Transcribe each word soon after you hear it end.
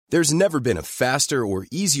There's never been a faster or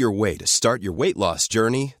easier way to start your weight loss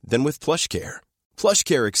journey than with PlushCare.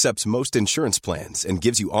 PlushCare accepts most insurance plans and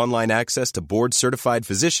gives you online access to board-certified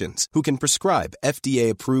physicians who can prescribe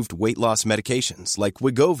FDA-approved weight loss medications like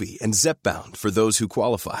Wegovy and Zepbound for those who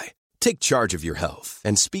qualify. Take charge of your health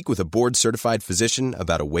and speak with a board-certified physician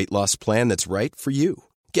about a weight loss plan that's right for you.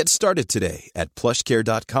 Get started today at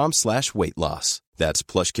plushcare.com/weight loss. That's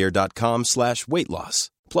plushcare.com/weight loss.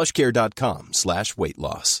 plushcare.com/weight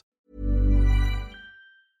loss.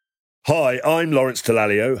 Hi, I'm Lawrence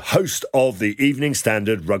Dallaglio, host of the Evening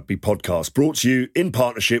Standard Rugby Podcast, brought to you in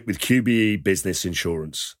partnership with QBE Business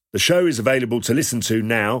Insurance. The show is available to listen to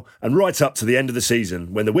now and right up to the end of the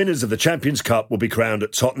season, when the winners of the Champions Cup will be crowned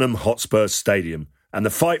at Tottenham Hotspur Stadium, and the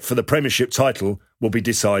fight for the Premiership title will be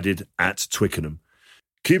decided at Twickenham.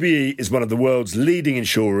 QBE is one of the world's leading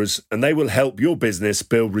insurers, and they will help your business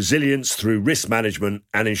build resilience through risk management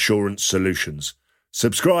and insurance solutions.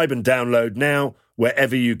 Subscribe and download now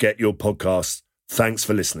wherever you get your podcasts. Thanks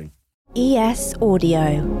for listening. ES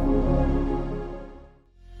Audio.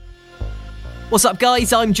 What's up,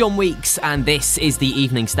 guys? I'm John Weeks, and this is the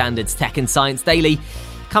Evening Standard's Tech and Science Daily.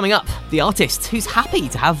 Coming up, the artist who's happy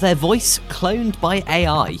to have their voice cloned by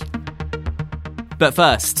AI. But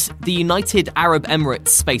first, the United Arab Emirates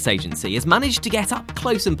Space Agency has managed to get up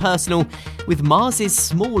close and personal with Mars's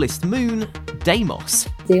smallest moon, Deimos.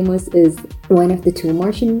 Deimos is one of the two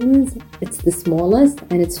Martian moons. It's the smallest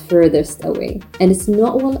and it's furthest away. And it's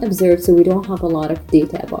not well observed, so we don't have a lot of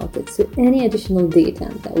data about it. So any additional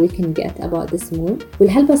data that we can get about this moon will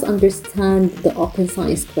help us understand the open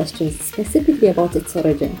science questions, specifically about its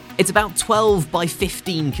origin. It's about 12 by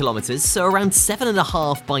 15 kilometres, so around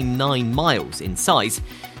 7.5 by 9 miles in size.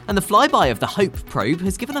 And the flyby of the HOPE probe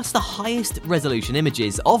has given us the highest resolution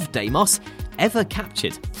images of Deimos ever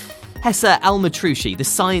captured. Hessa Al-Matroushi, the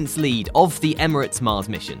science lead of the Emirates Mars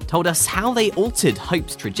mission, told us how they altered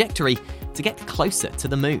HOPE's trajectory to get closer to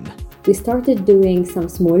the moon. We started doing some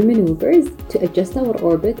small maneuvers to adjust our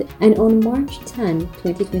orbit, and on March 10,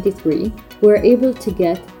 2023, we were able to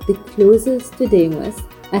get the closest to Deimos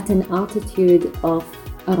at an altitude of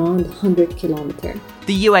around 100 kilometers.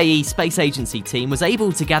 The UAE Space Agency team was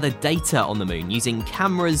able to gather data on the moon using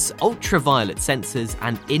cameras, ultraviolet sensors,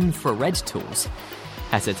 and infrared tools.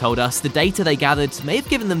 Hessa told us the data they gathered may have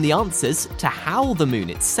given them the answers to how the moon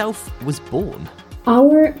itself was born.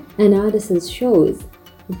 Our analysis shows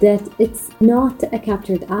that it's not a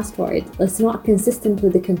captured asteroid. It's not consistent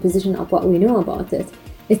with the composition of what we know about it.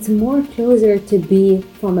 It's more closer to be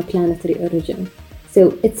from a planetary origin.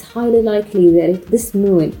 So it's highly likely that this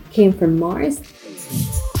moon came from Mars.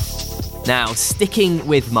 Now, sticking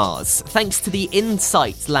with Mars, thanks to the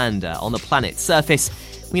InSight lander on the planet's surface,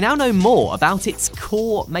 we now know more about its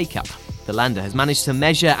core makeup. The lander has managed to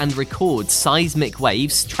measure and record seismic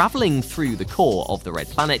waves travelling through the core of the red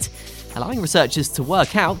planet, allowing researchers to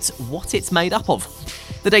work out what it's made up of.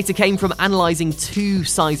 The data came from analysing two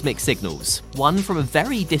seismic signals, one from a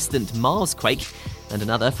very distant Mars quake and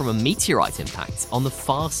another from a meteorite impact on the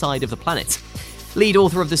far side of the planet. Lead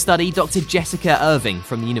author of the study, Dr. Jessica Irving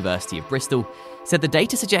from the University of Bristol, said the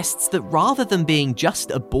data suggests that rather than being just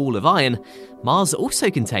a ball of iron, Mars also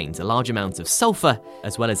contains a large amount of sulfur,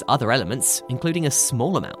 as well as other elements, including a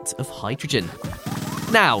small amount of hydrogen.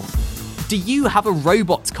 Now, do you have a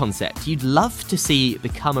robot concept you'd love to see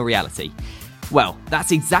become a reality? Well,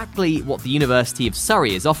 that's exactly what the University of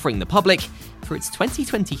Surrey is offering the public for its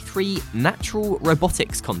 2023 Natural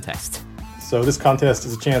Robotics Contest. So this contest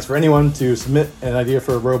is a chance for anyone to submit an idea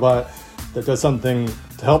for a robot that does something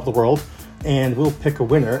to help the world, and we'll pick a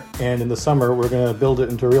winner, and in the summer we're going to build it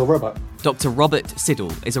into a real robot. Dr. Robert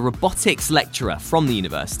Siddle is a robotics lecturer from the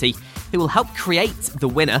university who will help create the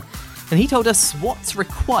winner, and he told us what's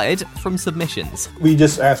required from submissions. We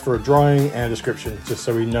just asked for a drawing and a description, just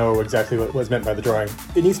so we know exactly what's meant by the drawing.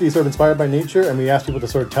 It needs to be sort of inspired by nature, and we ask people to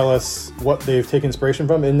sort of tell us what they've taken inspiration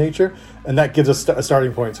from in nature, and that gives us a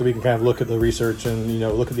starting point, so we can kind of look at the research and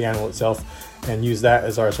look at the animal itself and use that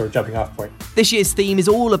as our sort of jumping off point. This year's theme is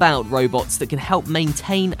all about robots that can help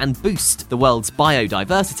maintain and boost the world's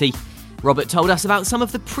biodiversity. Robert told us about some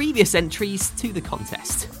of the previous entries to the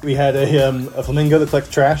contest. We had a flamingo that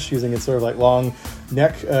collects trash using its sort of like long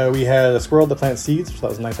neck. We had a squirrel that plants seeds, which that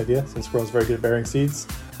was a nice idea, since squirrels are very good at bearing seeds.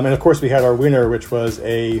 And of course we had our winner, which was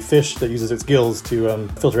a fish that uses its gills to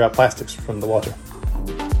filter out plastics from the water.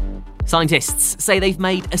 Scientists say they've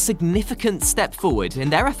made a significant step forward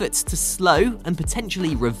in their efforts to slow and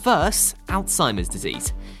potentially reverse Alzheimer's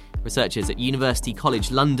disease. Researchers at University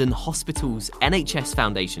College London Hospital's NHS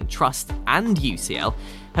Foundation Trust and UCL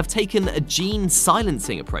have taken a gene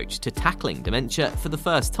silencing approach to tackling dementia for the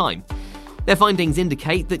first time. Their findings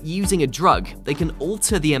indicate that using a drug, they can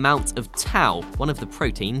alter the amount of tau, one of the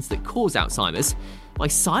proteins that cause Alzheimer's, by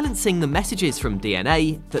silencing the messages from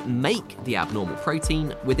DNA that make the abnormal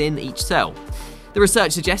protein within each cell. The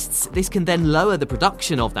research suggests this can then lower the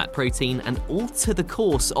production of that protein and alter the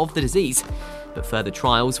course of the disease. But further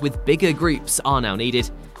trials with bigger groups are now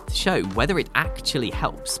needed to show whether it actually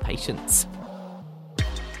helps patients.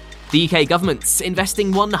 The UK government's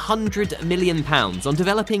investing £100 million on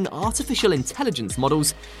developing artificial intelligence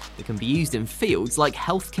models that can be used in fields like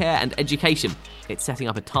healthcare and education. It's setting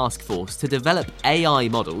up a task force to develop AI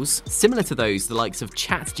models similar to those the likes of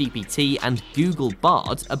ChatGPT and Google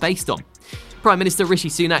Bard are based on. Prime Minister Rishi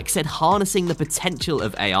Sunak said harnessing the potential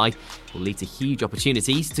of AI will lead to huge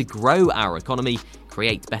opportunities to grow our economy,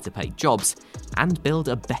 create better paid jobs, and build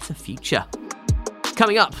a better future.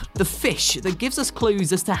 Coming up, the fish that gives us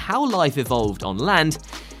clues as to how life evolved on land,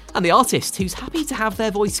 and the artist who's happy to have their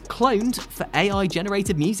voice cloned for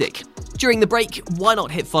AI-generated music. During the break, why not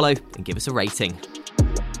hit follow and give us a rating?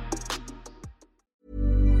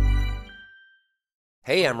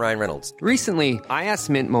 Hey, I'm Ryan Reynolds. Recently, I asked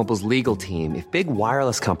Mint Mobile's legal team if big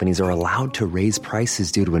wireless companies are allowed to raise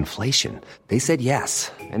prices due to inflation. They said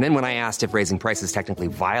yes. And then when I asked if raising prices technically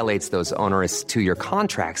violates those onerous two-year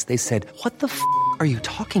contracts, they said, "What the f*** are you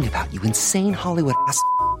talking about, you insane Hollywood ass?"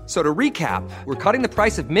 So to recap, we're cutting the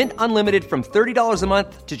price of Mint Unlimited from $30 a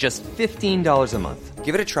month to just $15 a month.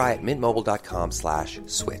 Give it a try at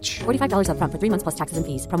mintmobile.com/switch. $45 up front for 3 months plus taxes and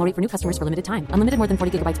fees. Promo rate for new customers for limited time. Unlimited more than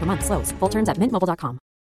 40 gigabytes per month. Slows full terms at mintmobile.com.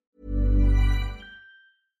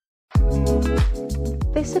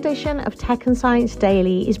 This edition of Tech and Science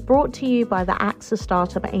Daily is brought to you by the AXA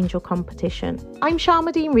Startup Angel Competition. I'm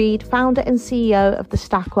Sharmadean Reed, founder and CEO of the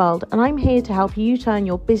Stack World, and I'm here to help you turn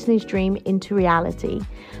your business dream into reality.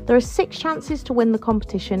 There are 6 chances to win the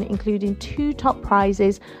competition, including 2 top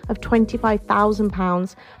prizes of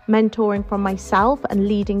 £25,000, mentoring from myself and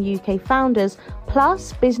leading UK founders,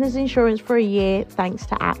 plus business insurance for a year thanks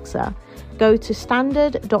to AXA. Go to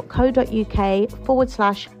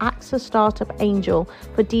standard.co.uk/AXA Startup Angel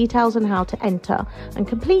for details on how to enter and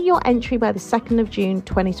complete your entry by the 2nd of June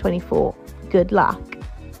 2024. Good luck.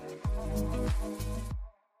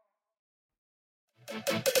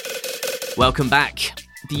 Welcome back.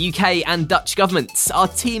 The UK and Dutch governments are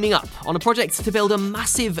teaming up on a project to build a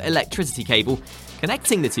massive electricity cable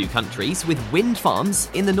connecting the two countries with wind farms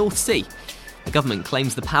in the North Sea. The government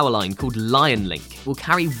claims the power line, called Lion Link, will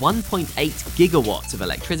carry 1.8 gigawatts of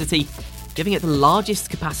electricity, giving it the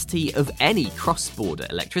largest capacity of any cross-border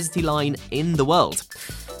electricity line in the world.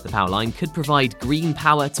 The power line could provide green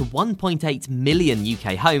power to 1.8 million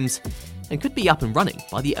UK homes and could be up and running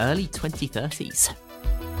by the early 2030s.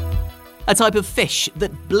 A type of fish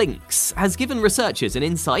that blinks has given researchers an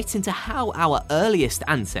insight into how our earliest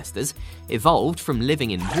ancestors evolved from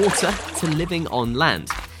living in water to living on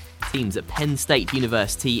land. Teams at Penn State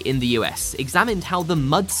University in the US examined how the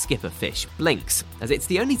mud skipper fish blinks, as it's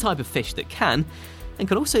the only type of fish that can, and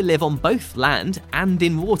can also live on both land and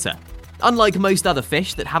in water. Unlike most other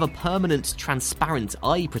fish that have a permanent transparent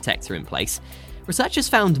eye protector in place, researchers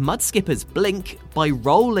found mud skippers blink by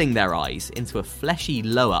rolling their eyes into a fleshy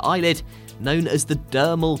lower eyelid known as the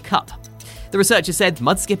dermal cup. The researchers said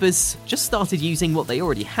mud skippers just started using what they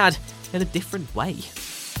already had in a different way.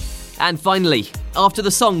 And finally, after the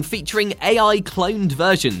song featuring AI-cloned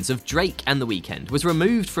versions of Drake and The Weeknd was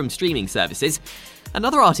removed from streaming services,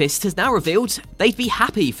 another artist has now revealed they'd be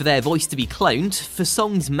happy for their voice to be cloned for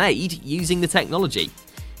songs made using the technology.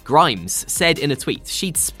 Grimes said in a tweet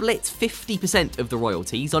she'd split 50% of the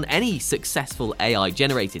royalties on any successful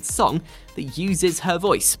AI-generated song that uses her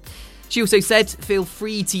voice. She also said, "Feel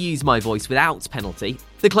free to use my voice without penalty."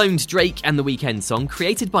 The cloned Drake and The Weeknd song,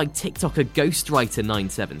 created by TikToker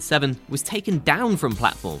Ghostwriter977, was taken down from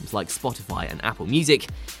platforms like Spotify and Apple Music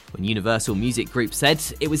when Universal Music Group said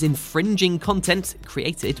it was infringing content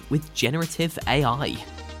created with generative AI.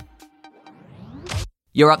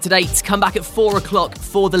 You're up to date. Come back at 4 o'clock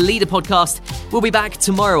for the Leader podcast. We'll be back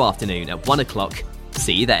tomorrow afternoon at 1 o'clock.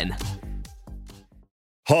 See you then.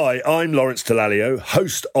 Hi, I'm Lawrence Dallaglio,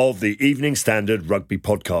 host of the Evening Standard Rugby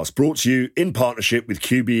podcast, brought to you in partnership with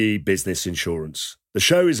QBE Business Insurance. The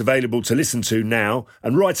show is available to listen to now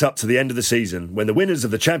and right up to the end of the season, when the winners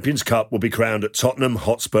of the Champions Cup will be crowned at Tottenham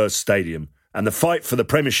Hotspur Stadium, and the fight for the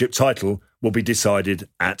Premiership title will be decided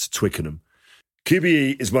at Twickenham.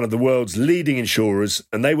 QBE is one of the world's leading insurers,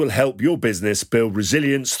 and they will help your business build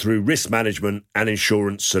resilience through risk management and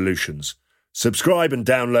insurance solutions. Subscribe and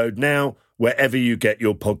download now wherever you get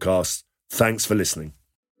your podcasts. Thanks for listening.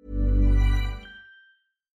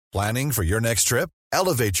 Planning for your next trip?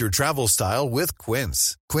 Elevate your travel style with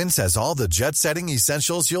Quince. Quince has all the jet-setting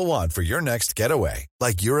essentials you'll want for your next getaway,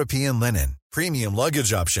 like European linen, premium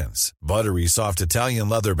luggage options, buttery soft Italian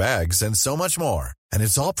leather bags, and so much more. And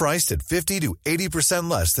it's all priced at 50 to 80%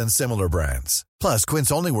 less than similar brands. Plus,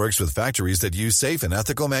 Quince only works with factories that use safe and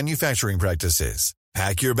ethical manufacturing practices.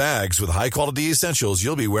 Pack your bags with high-quality essentials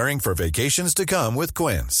you'll be wearing for vacations to come with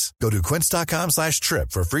Quince. Go to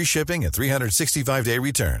quince.com/trip for free shipping and 365-day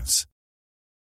returns.